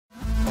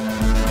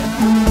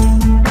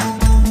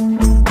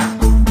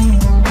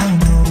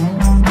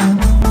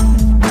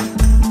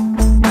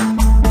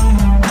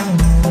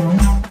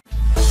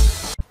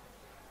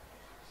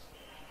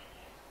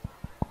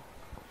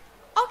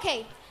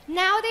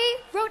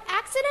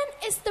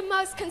accident is the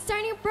most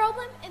concerning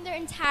problem in the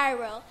entire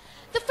world.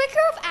 The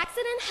figure of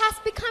accident has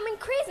become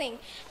increasing,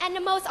 and the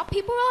most of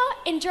people are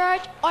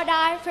injured or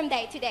die from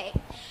day to day.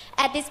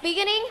 At this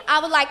beginning, I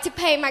would like to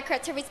pay my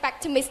courtesy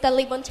respect to Mr.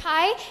 Lee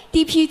Bon-chai,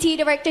 Deputy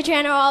Director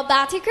General of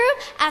Balti Group,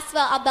 as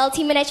well as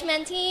Balti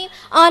Management Team,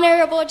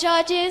 honorable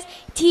judges,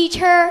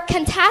 teacher,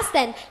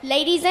 contestant,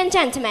 ladies and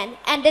gentlemen,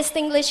 and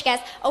distinguished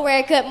guests, a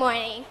very good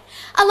morning.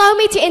 Allow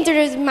me to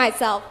introduce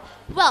myself.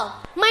 Well,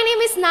 my name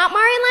is Nat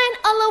Maryland,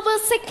 a level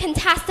 6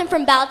 contestant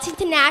from Balti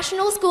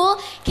International School,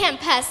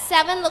 Campus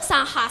 7,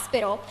 Luxon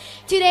Hospital.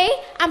 Today,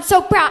 I'm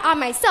so proud of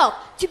myself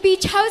to be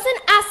chosen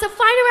as a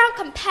final round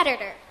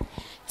competitor.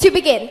 To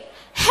begin,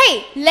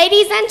 hey,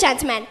 ladies and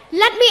gentlemen,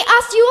 let me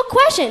ask you a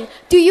question.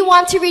 Do you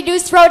want to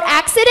reduce road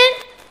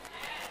accident?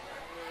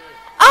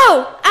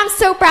 Oh, I'm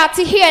so proud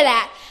to hear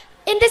that.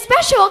 In this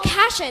special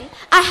occasion,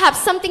 I have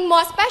something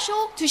more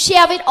special to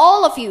share with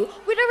all of you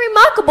with a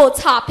remarkable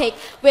topic,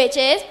 which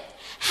is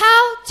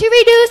how to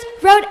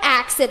reduce road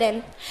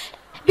accident.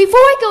 Before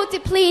I go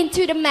deeply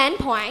into the main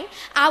point,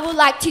 I would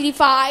like to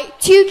define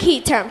two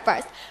key terms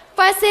first.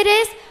 First, it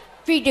is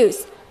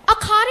reduce.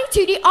 According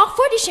to the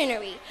Oxford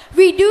Dictionary,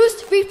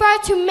 reduce refers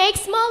to make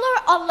smaller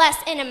or less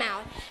in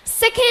amount.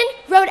 Second,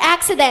 road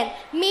accident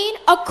means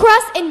a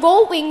cross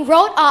involving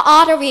road or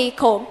other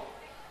vehicle.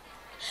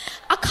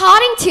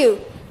 According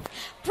to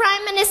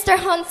Prime Minister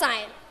Hun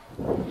Sen,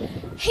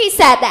 he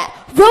said that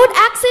road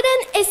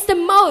accident is the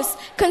most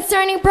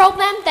concerning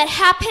problem that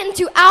happened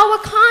to our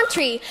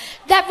country,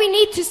 that we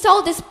need to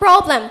solve this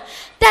problem.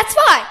 That's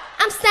why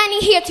I'm standing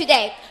here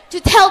today to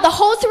tell the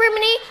whole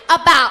ceremony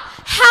about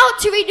how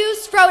to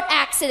reduce road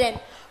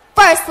accident.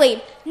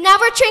 Firstly,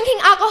 never drinking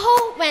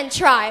alcohol when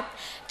tried.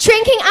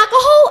 Drinking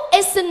alcohol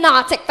is a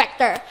narcotic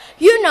factor.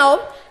 You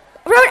know,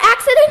 road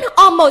accident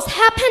almost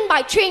happen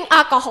by drinking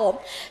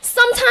alcohol.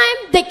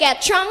 Sometimes they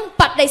get drunk,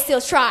 but they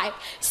still drive.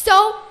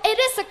 So it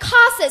is the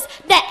causes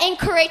that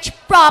encourage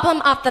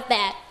problem after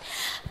that.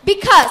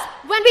 Because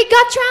when we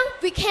got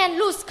drunk, we can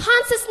lose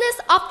consciousness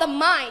of the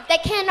mind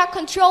that cannot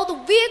control the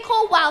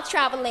vehicle while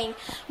traveling.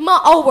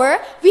 Moreover,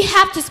 we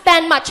have to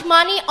spend much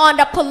money on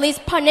the police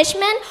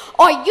punishment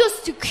or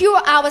use to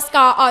cure our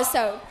scar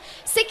also.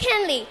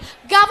 Secondly,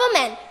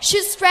 government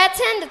should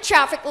strengthen the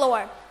traffic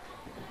law.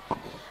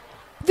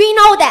 We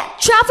know that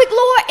traffic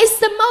law is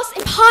the most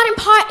important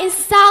part in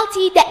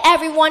society that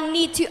everyone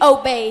needs to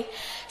obey.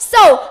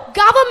 So,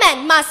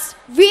 government must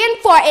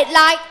reinforce it,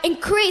 like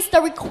increase the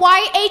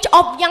required age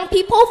of young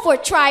people for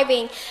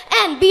driving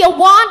and be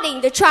awarding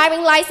the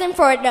driving license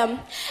for them.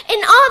 On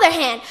the other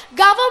hand,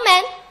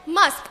 government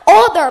must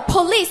order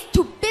police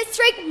to be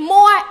strict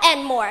more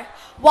and more.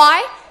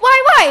 Why?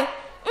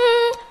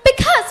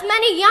 Because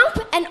many young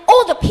and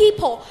older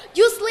people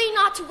usually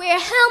not to wear a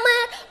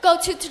helmet, go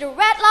to the red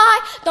light,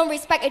 don't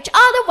respect each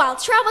other while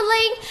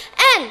traveling,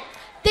 and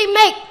they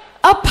make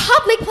a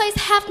public place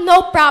have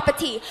no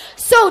property.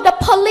 So the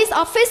police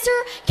officer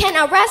can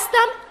arrest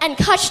them and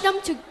catch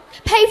them to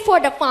pay for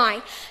the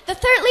fine. The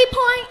thirdly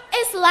point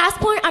is the last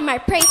point on my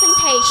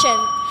presentation.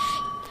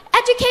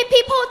 Educate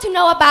people to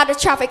know about the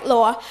traffic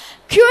law.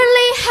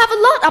 Currently, have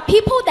a lot of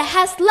people that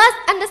has less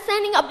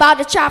understanding about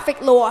the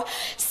traffic law.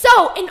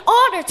 So, in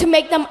order to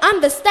make them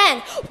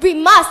understand, we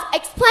must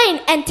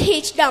explain and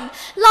teach them,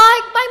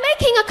 like by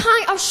making a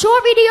kind of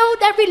short video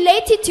that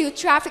related to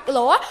traffic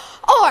law,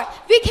 or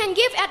we can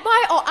give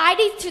advice or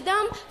ideas to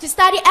them to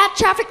study at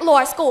traffic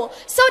law school,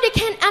 so they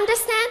can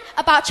understand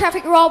about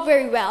traffic law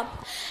very well.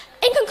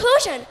 In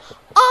conclusion,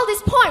 all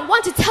this point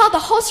want to tell the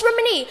whole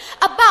ceremony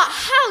about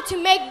how to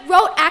make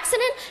road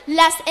accident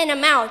less in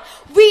amount.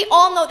 We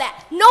all know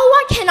that no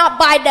one cannot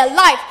buy their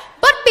life,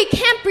 but we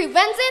can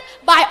prevent it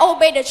by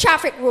obey the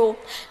traffic rule.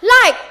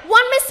 Like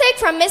one mistake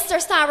from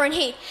Mr. Saran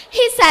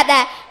he said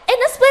that in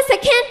a split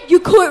second you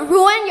could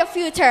ruin your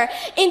future,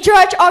 injure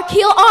or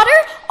kill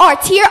others, or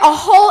tear a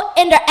hole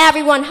in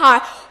everyone's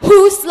heart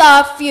who's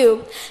love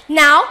you.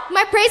 Now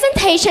my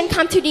presentation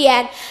come to the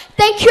end.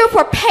 Thank you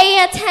for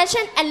paying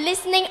attention and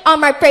listening on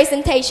my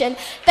presentation.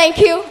 Thank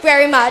you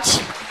very much.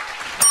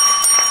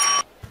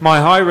 My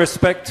high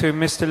respect to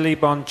Mr. Lee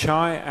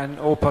Bon-chai and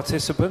all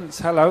participants.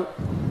 Hello.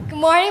 Good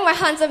morning, my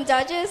handsome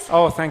judges.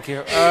 Oh, thank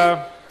you.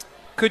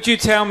 Could you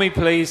tell me,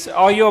 please,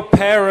 are your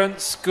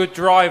parents good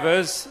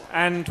drivers,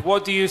 and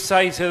what do you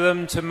say to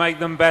them to make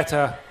them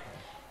better?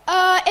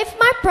 If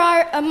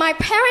my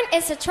parent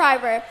is a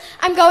driver,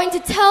 I'm going to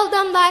tell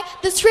them like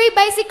the three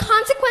basic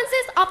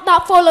consequences of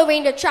not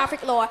following the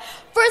traffic law.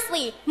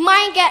 Firstly,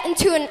 might get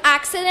into an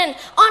accident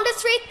on the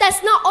street.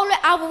 That's not only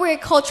our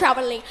vehicle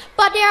traveling,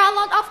 but there are a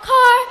lot of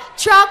car,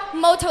 truck,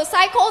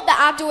 motorcycle that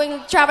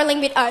are traveling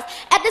with us.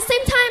 At the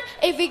same time,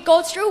 if we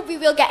go through, we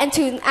will get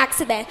into an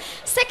accident.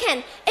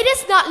 Second, it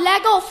is not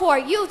legal for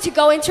you to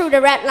go into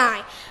the red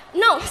line.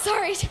 No,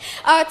 sorry,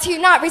 to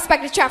not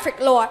respect the traffic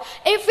law.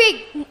 If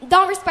we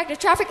don't respect the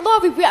traffic law,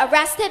 we will be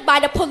arrested by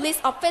the police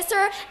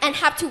officer and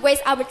have to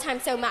waste our time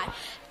so much.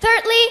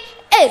 Thirdly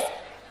is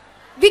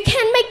we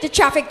can make the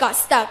traffic got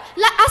stuck.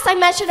 Like, as I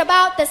mentioned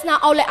about, that's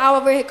not only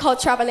our vehicle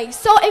traveling.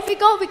 So if we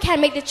go, we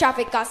can make the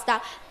traffic got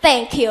stuck.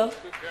 Thank you.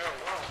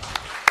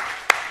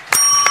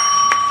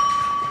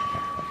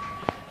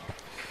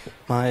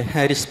 My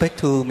high respect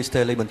to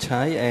Mr. Lee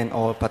Chai and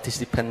all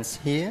participants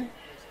here.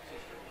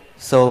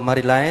 So,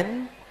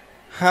 Maryland,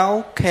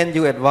 how can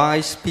you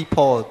advise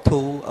people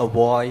to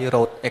avoid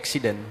road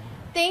accident?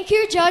 Thank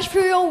you, Judge,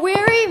 for your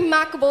very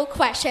remarkable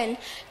question.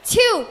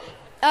 To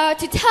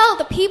tell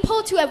the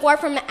people to avoid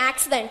from an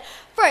accident.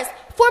 First,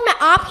 for my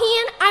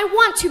opinion, I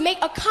want to make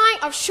a kind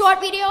of short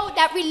video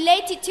that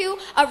related to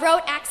a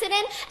road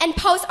accident and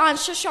post on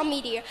social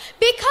media.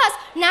 Because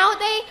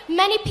nowadays,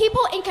 many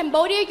people in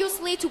Cambodia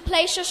usually to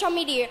play social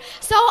media.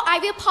 So I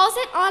will post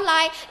it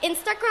online,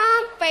 Instagram,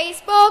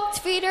 Facebook,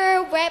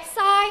 Twitter,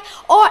 website,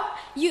 or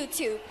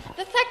YouTube.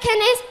 The second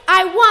is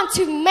I want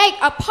to make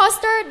a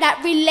poster that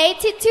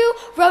related to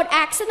road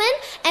accident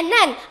and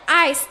then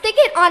I stick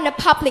it on a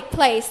public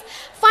place.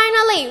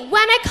 Finally,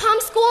 when I come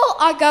school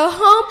or go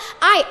home,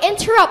 I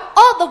interrupt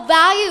all the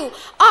value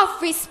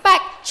of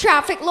respect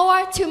traffic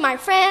law to my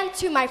friend,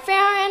 to my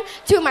parent,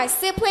 to my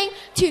sibling,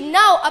 to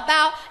know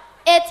about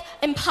its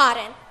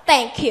importance.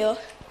 Thank you.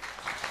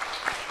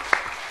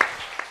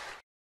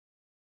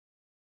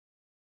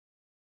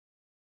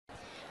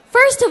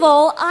 First of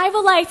all, I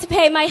would like to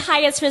pay my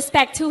highest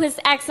respect to His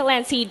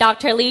Excellency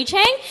Dr. Lee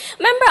Cheng,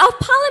 Member of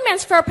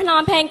Parliament for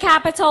Phnom Penh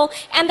Capital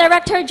and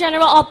Director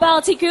General of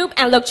Belty Group,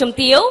 and Luk Chum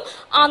Teo,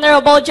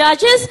 honorable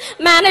judges,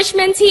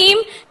 management team,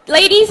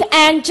 ladies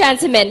and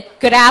gentlemen,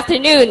 good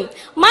afternoon.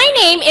 My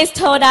name is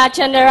Thoda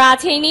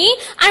Chandaratini.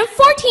 I'm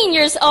 14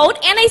 years old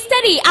and I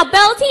study at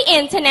Belty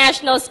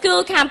International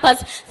School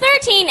Campus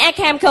 13 at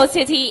Camco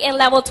City in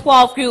level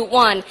 12 group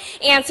 1.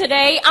 And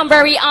today I'm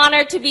very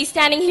honored to be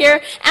standing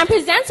here and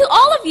present to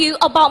all of you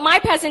about my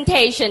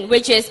presentation,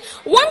 which is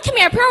one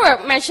Khmer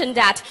proverb mentioned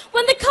that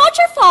when the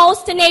culture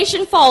falls, the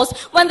nation falls.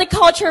 When the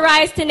culture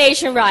rises, the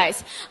nation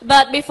rises.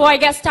 But before I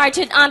get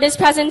started on this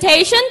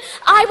presentation,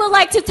 I would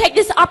like to take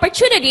this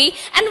opportunity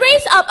and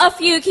raise up a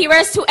few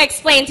keywords to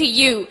explain to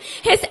you.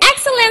 His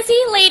Excellency,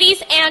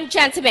 ladies and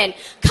gentlemen,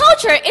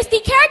 culture is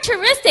the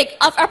characteristic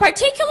of a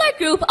particular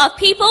group of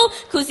people,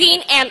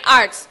 cuisine, and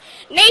arts.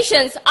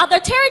 Nations are the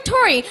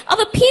territory of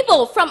a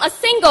people from a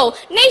single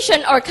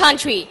nation or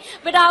country.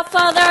 Without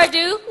further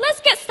ado, let's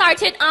get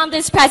started on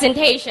this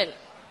presentation.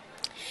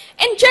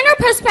 In general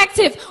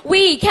perspective,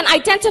 we can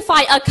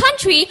identify a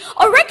country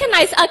or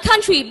recognize a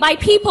country by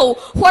people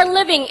who are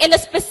living in a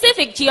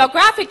specific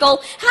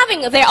geographical,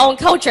 having their own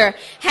culture.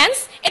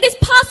 Hence, it is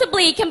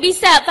possibly can be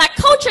said that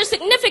culture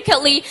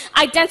significantly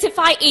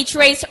identify each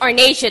race or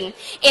nation.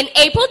 In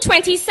April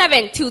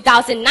 27,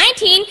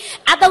 2019,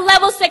 at the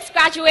Level 6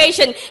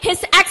 graduation,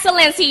 His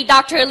Excellency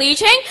Dr. Lee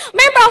Cheng,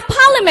 Member of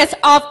Parliament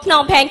of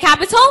Phnom Penh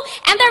Capital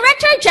and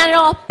Director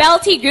General of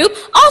Belty Group,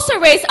 also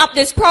raised up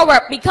this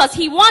proverb because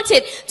he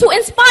wanted to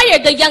inspire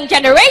the young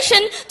generation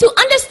to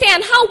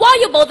understand how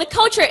valuable the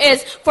culture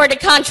is for the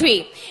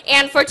country.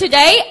 And for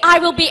today, I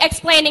will be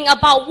explaining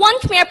about one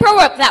Khmer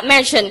proverb that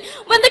mentioned,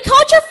 when the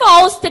culture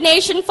falls, the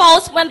nation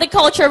falls. When the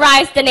culture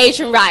rises, the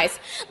nation rises.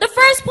 The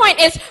first point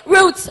is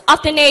roots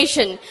of the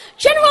nation.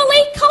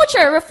 Generally,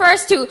 culture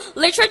refers to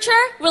literature,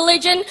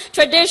 religion,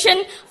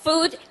 tradition,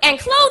 food, and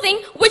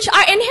clothing, which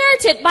are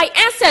inherited by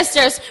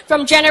ancestors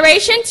from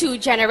generation to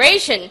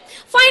generation.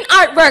 Fine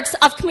artworks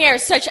of Khmer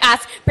such as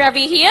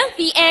Pravihia,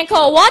 the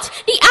Angkor Wat,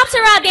 the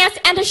Apsara dance,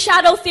 and the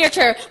Shadow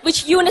Theatre,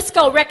 which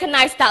UNESCO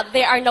recognized that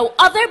there are no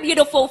other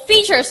beautiful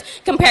features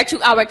compared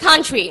to our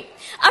country.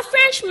 A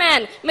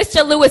Frenchman,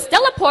 Mr. Louis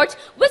Delaporte,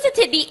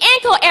 visited the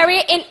Angkor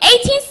area in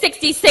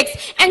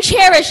 1866 and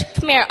cherished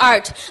Khmer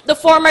art. The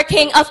former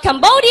king of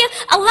Cambodia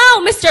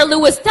allowed Mr.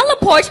 Louis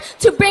Delaporte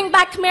to bring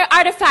back Khmer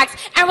artifacts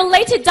and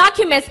related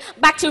documents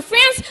back to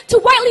France to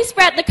widely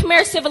spread the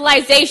Khmer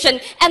civilization.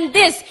 And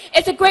this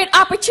is a great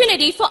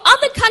opportunity for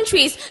other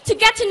countries to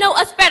get to know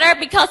us better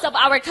because of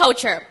our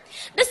culture.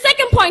 The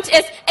second point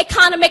is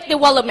economic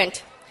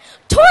development.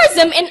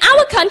 Tourism in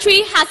our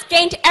country has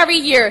gained every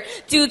year.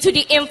 Due to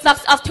the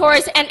influx of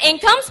tourists and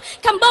incomes,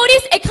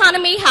 Cambodia's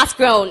economy has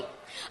grown.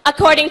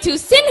 According to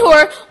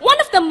Sinhur, one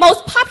of the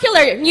most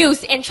popular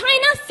news in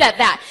China said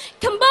that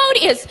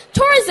Cambodia's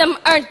tourism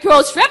earned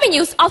gross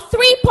revenues of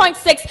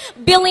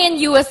 $3.6 billion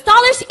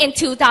in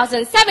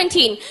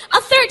 2017, a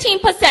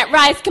 13%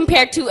 rise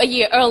compared to a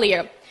year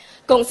earlier.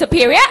 Gong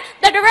Superior,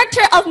 the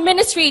Director of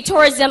Ministry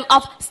Tourism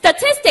of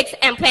Statistics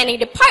and Planning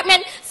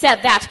Department,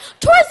 said that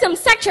tourism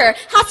sector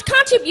has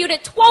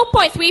contributed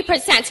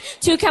 12.3%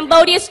 to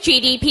Cambodia's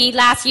GDP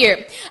last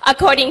year.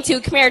 According to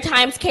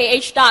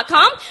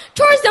KhmerTimesKH.com,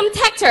 tourism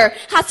sector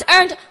has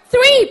earned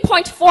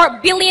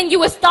 $3.4 billion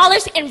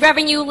in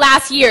revenue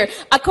last year,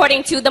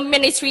 according to the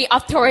Ministry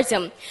of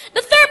Tourism.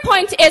 The third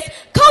point is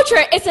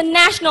culture is a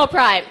national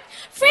pride.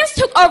 France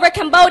took over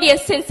Cambodia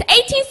since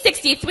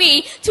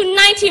 1863 to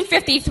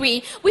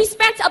 1953. We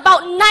spent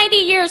about 90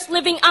 years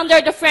living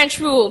under the French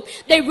rule.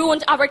 They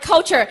ruined our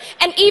culture,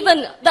 and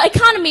even the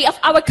economy of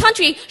our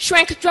country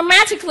shrank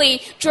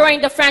dramatically during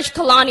the French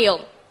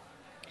colonial.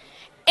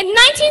 In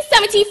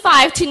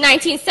 1975 to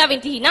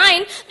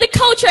 1979, the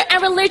culture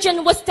and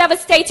religion was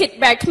devastated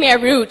by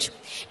Khmer Rouge.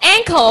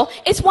 Angkor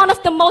is one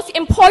of the most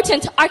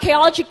important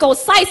archaeological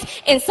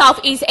sites in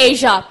Southeast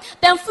Asia.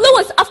 The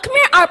influence of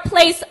Khmer art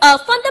plays a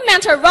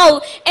fundamental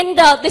role in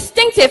the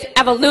distinctive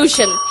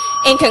evolution.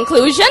 In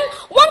conclusion,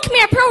 one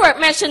Khmer proverb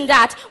mentioned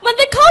that when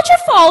the culture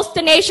falls,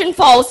 the nation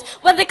falls.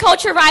 When the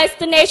culture rises,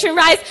 the nation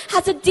rises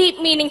has a deep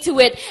meaning to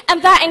it,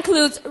 and that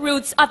includes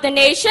roots of the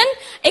nation,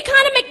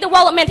 economic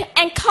development,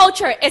 and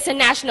culture is a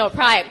national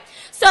pride.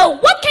 So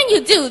what can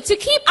you do to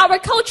keep our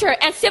culture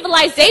and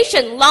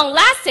civilization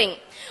long-lasting?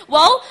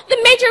 Well, the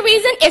major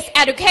reason is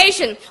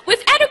education.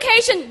 With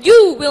education,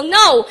 you will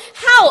know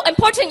how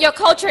important your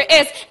culture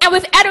is, and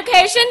with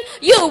education,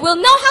 you will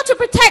know how to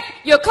protect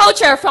your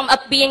culture from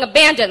being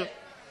abandoned.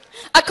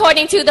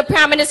 According to the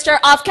Prime Minister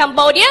of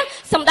Cambodia,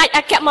 Samdech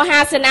Aket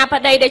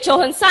Mohasanapadej Techo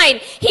Hun Sen,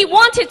 he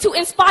wanted to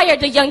inspire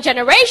the young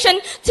generation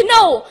to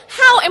know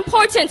how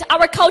important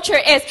our culture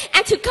is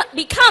and to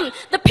become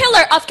the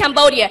pillar of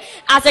Cambodia.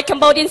 As a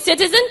Cambodian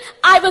citizen,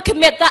 I will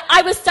commit that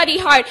I will study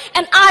hard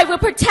and I will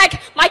protect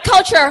my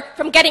culture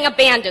from getting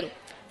abandoned.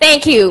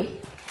 Thank you.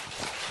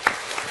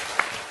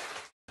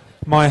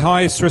 My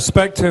highest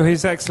respect to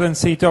His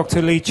Excellency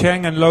Dr. Lee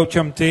Cheng and Lo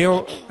Jum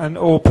Deal and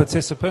all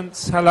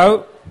participants.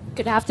 Hello.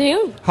 Good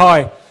afternoon.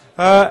 Hi.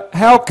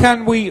 How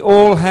can we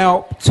all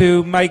help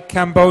to make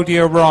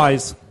Cambodia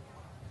rise?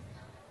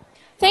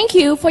 Thank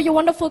you for your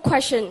wonderful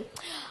question.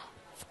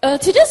 To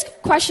this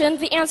question,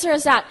 the answer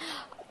is that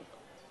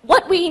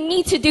what we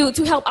need to do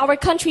to help our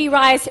country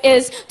rise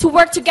is to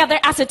work together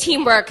as a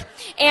teamwork.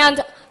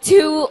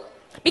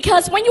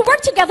 Because when you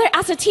work together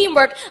as a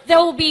teamwork, there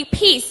will be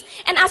peace.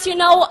 And as you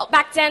know,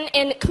 back then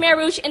in Khmer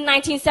Rouge in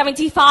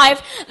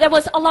 1975, there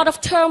was a lot of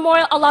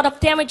turmoil, a lot of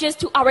damages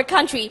to our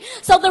country.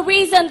 So the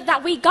reason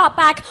that we got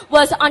back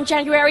was on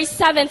January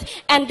 7th,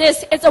 and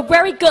this is a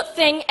very good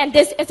thing, and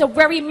this is a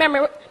very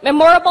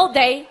memorable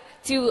day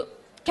to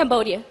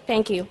Cambodia.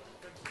 Thank you.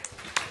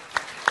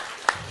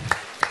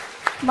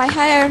 My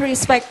higher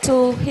respect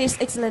to His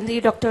Excellency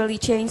Dr. Lee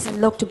Cheng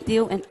and Lok Jum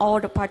Deal and all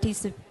the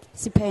participants.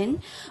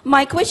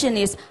 My question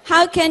is,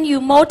 how can you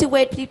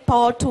motivate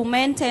people to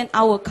maintain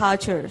our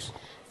cultures?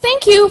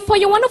 Thank you for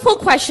your wonderful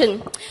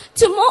question.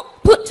 To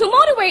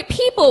motivate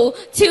people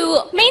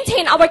to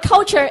maintain our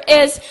culture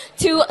is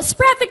to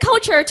spread the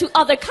culture to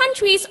other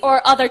countries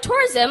or other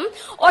tourism,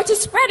 or to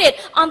spread it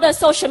on the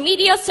social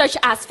media such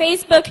as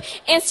Facebook,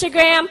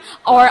 Instagram,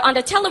 or on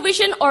the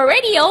television or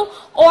radio,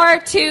 or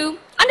to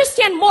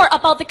understand more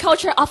about the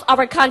culture of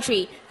our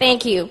country.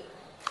 Thank you.